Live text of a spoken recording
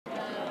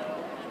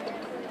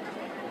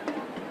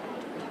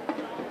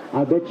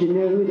I bet you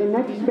know who the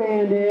next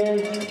band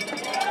is.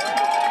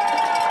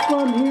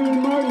 From here in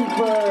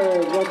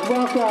Martinsburg, let's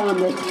welcome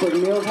the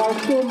Spring Mills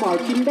High School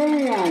Marching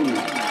Band.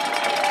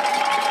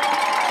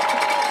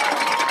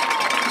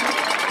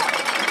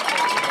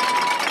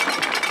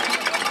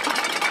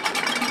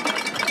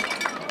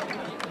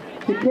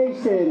 To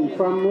Kaysen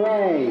from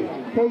Ray,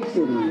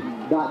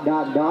 Kaysen, ... not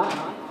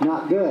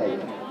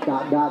good, ...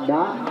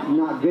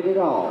 not good at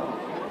all.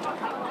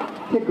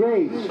 To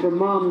Grace from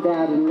Mom,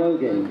 Dad, and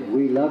Logan,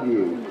 we love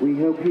you. We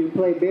hope you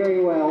play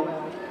very well.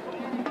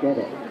 Get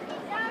it.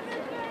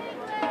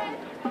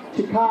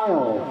 To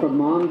Kyle from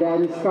Mom,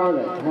 Dad, and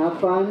Scarlett, have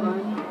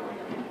fun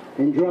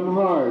and drum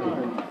hard.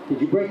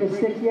 Did you break a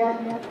stick yet?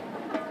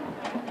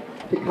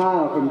 To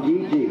Kyle from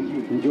Gigi,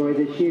 enjoy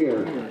this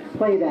year.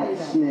 Play that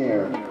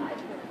snare.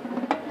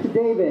 To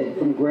David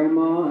from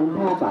Grandma and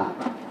Papa.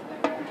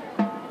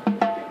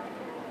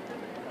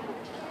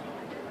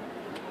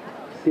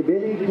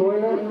 Skibidi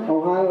Toilet,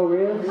 Ohio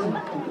Riz,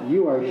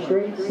 you are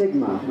straight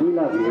Sigma. We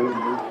love you.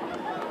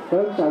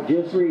 Folks, I'll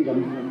just read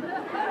them.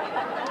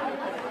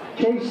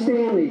 Chase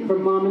Stanley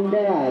from Mom and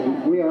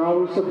Dad, we are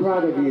always so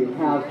proud of you.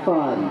 Have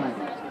fun.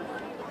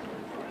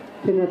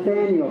 To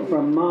Nathaniel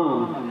from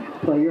Mom,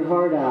 play your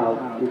heart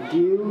out. It's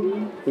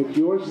you, it's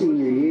your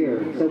senior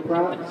year. So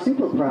proud,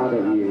 super proud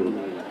of you.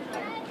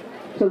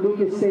 To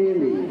Lucas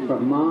Sandy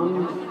from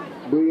Mom,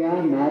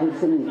 Bria,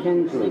 Madison, and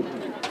Kensley.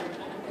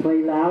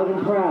 Play loud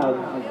and proud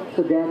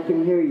so Dad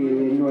can hear you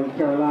in North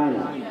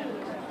Carolina.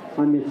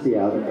 I miss the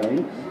Outer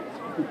Banks.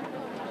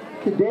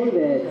 To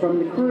David from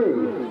the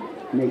crew,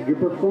 make your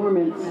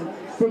performance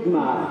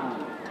Sigma.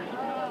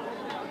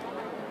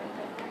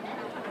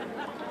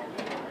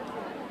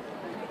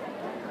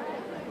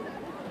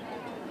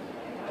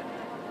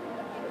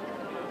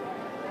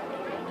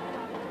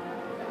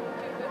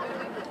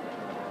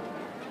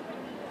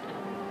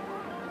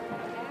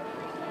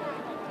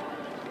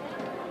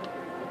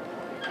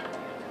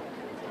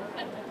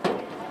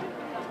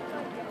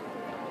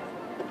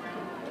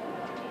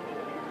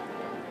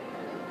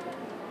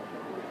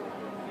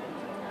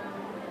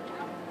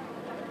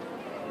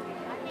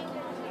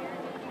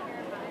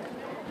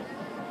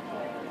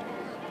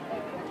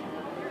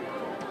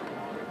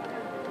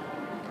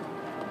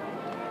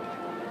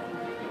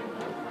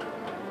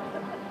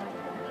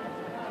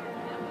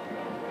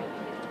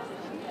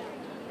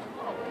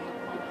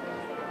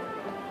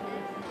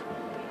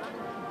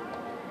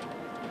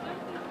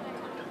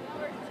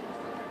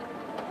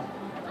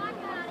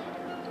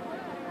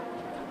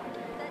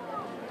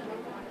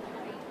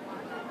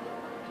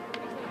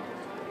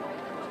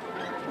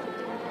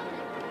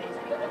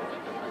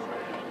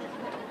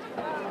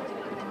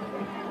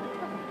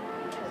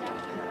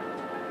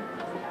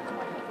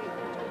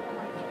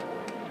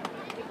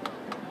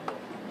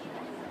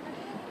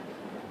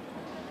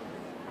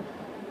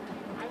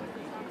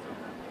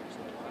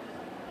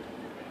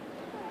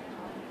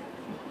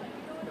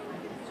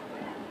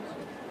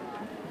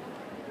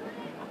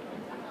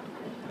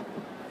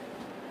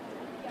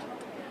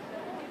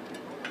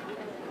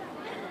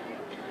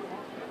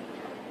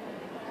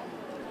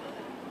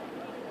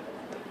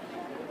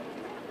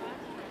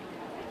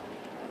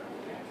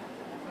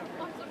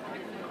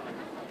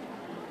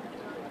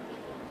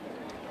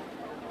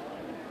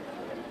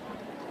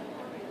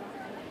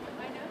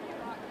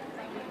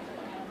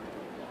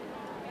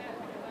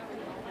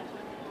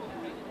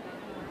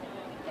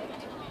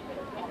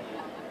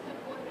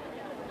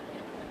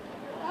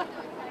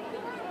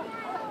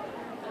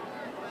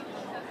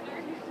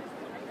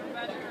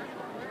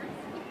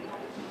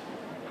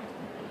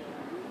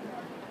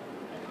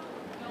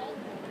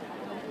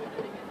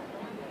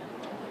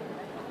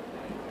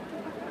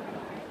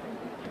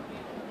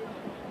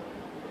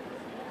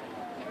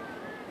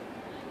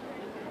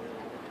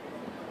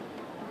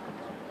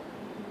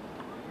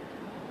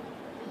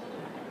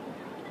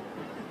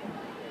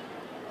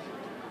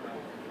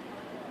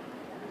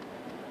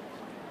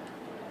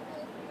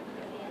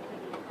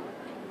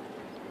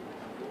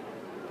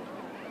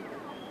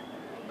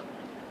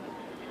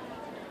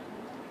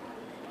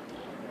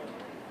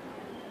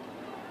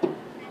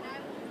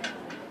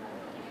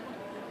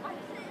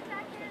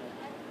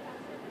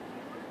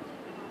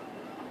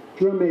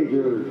 Drum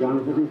Major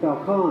Jonathan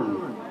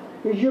Falcon,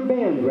 is your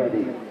band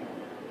ready?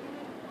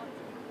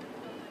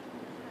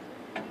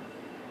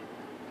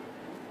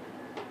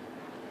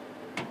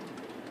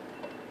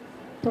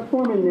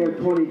 Performing their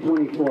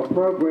 2024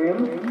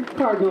 program,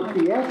 Cardinal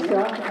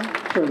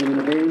Fiesta, Tournament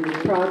of Bands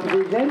is proud to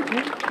present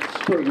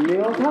Spring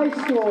Mills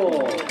High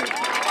School.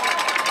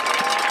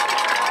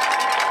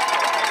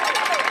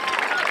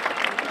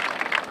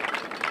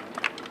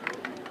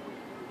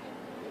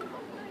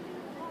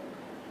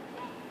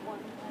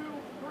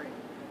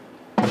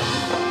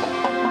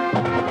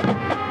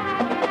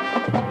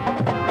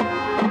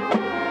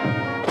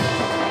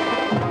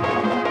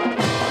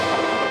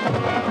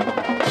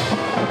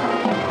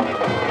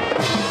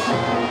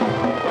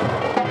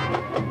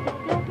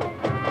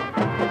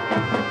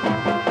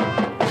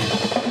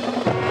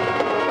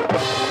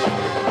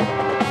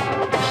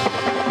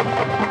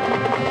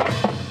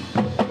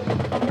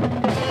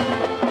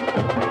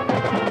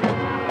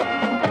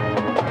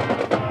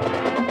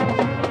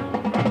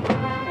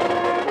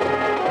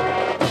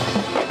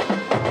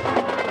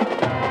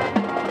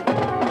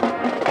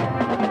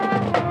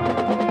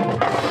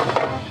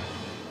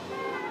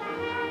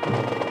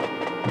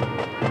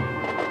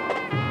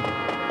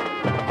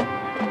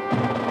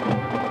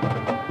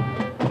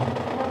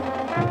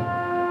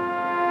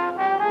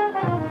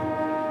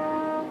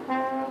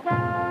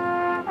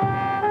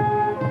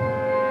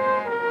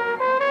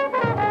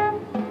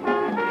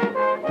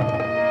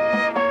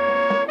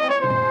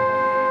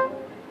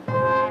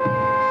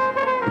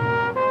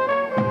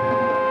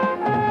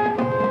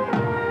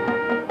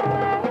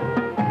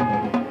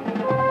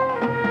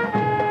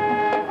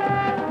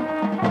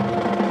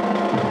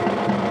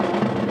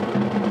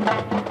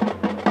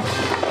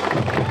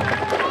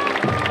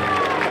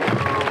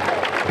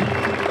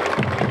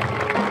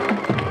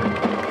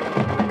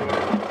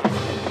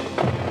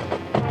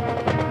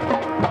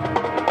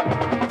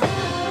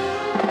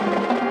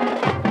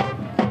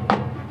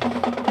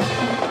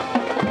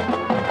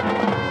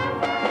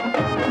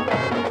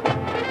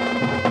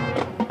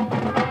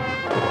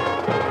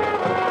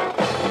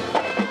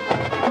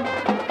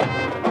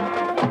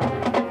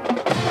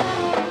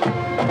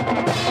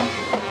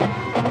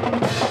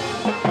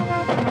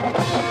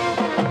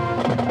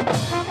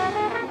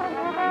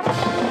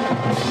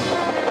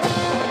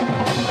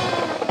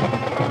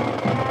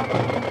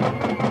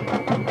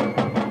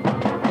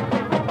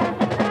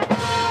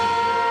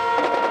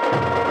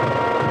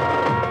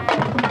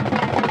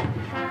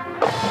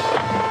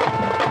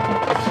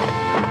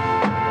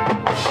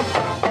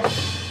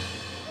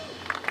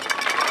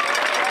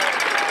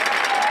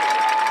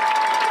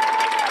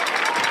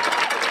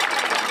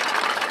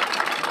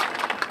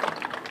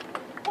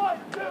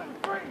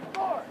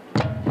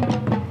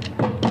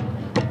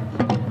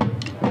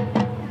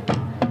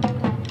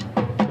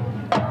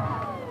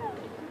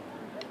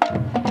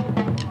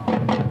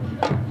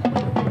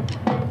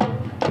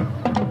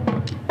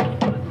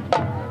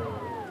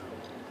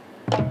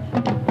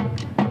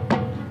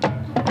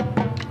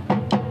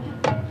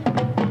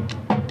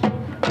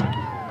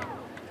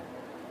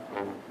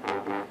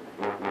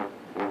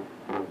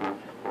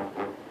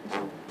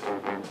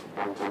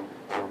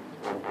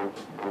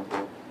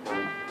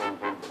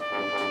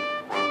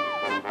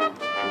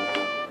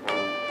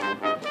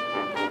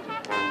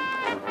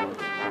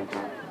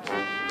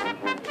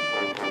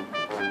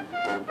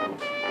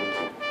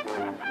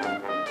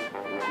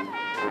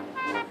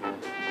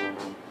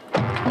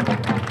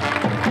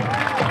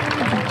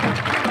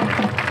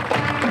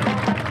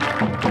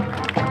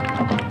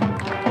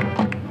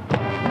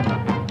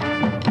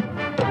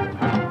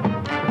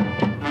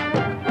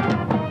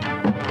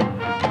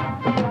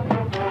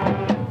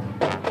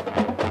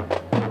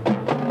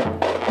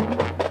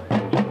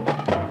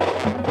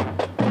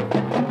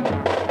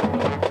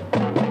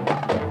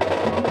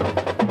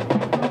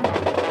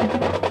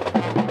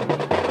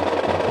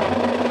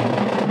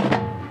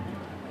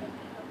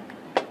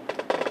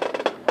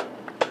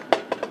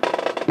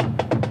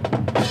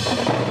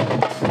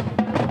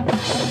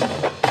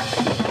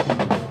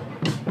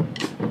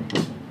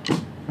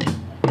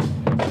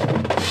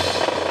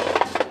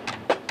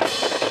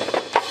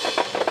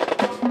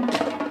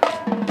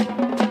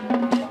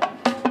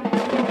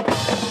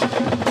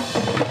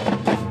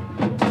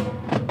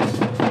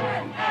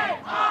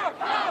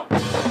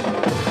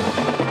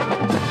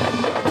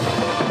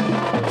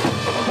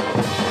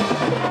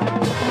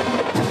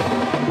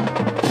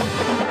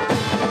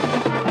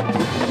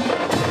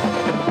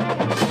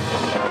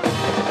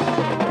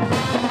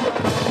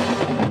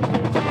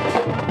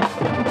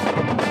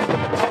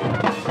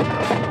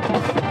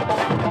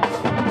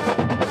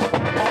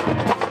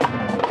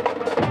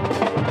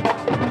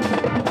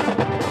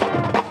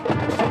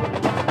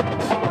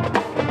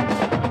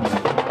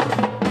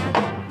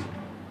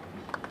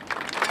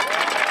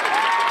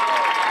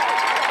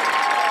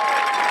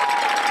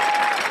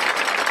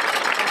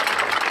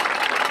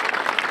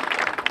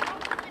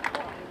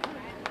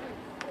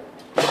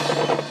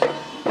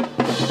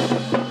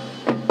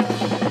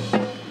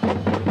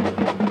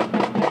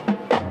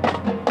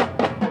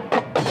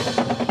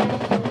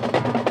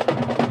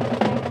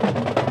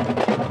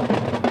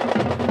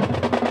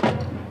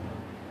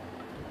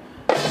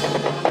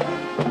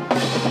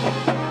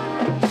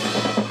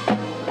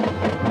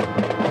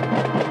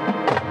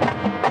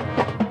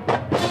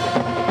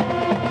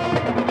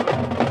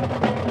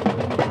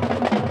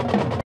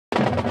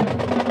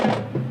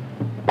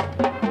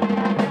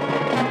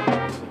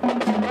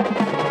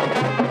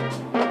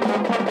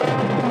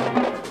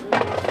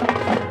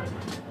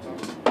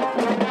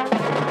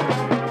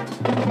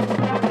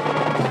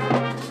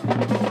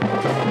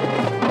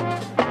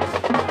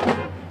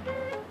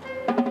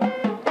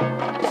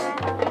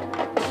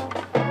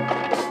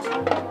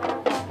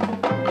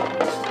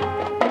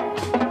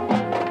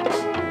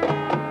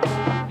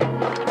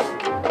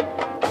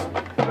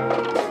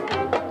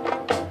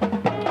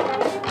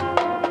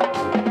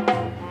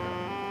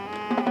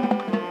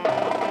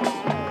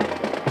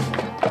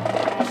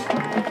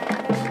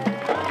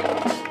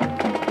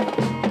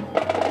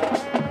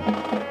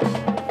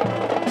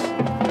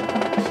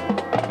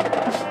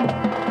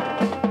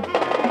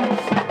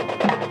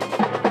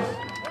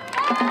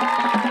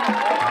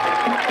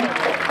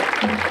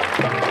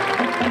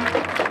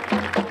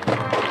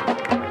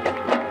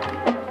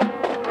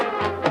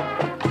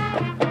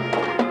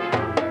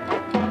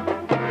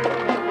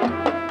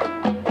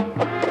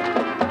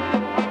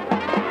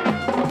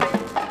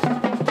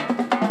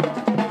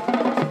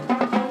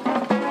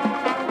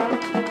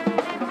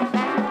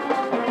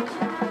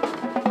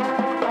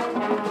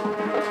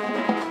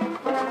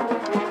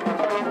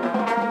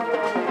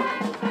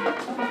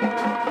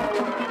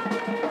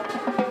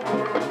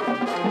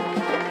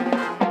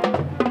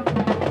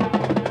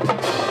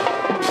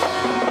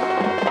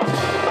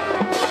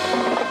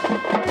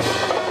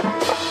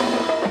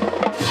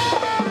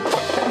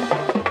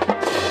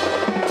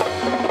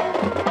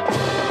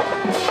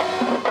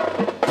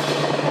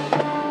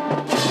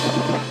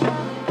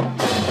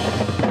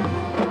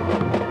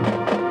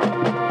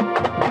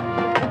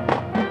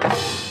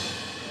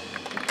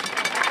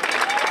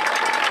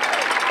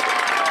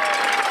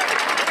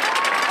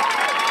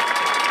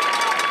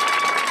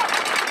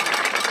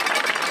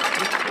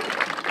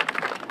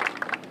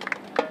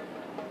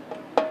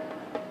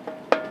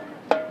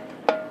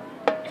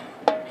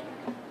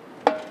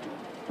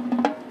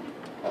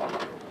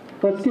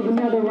 Let's give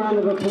another round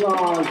of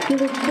applause to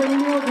the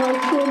Spring Mills High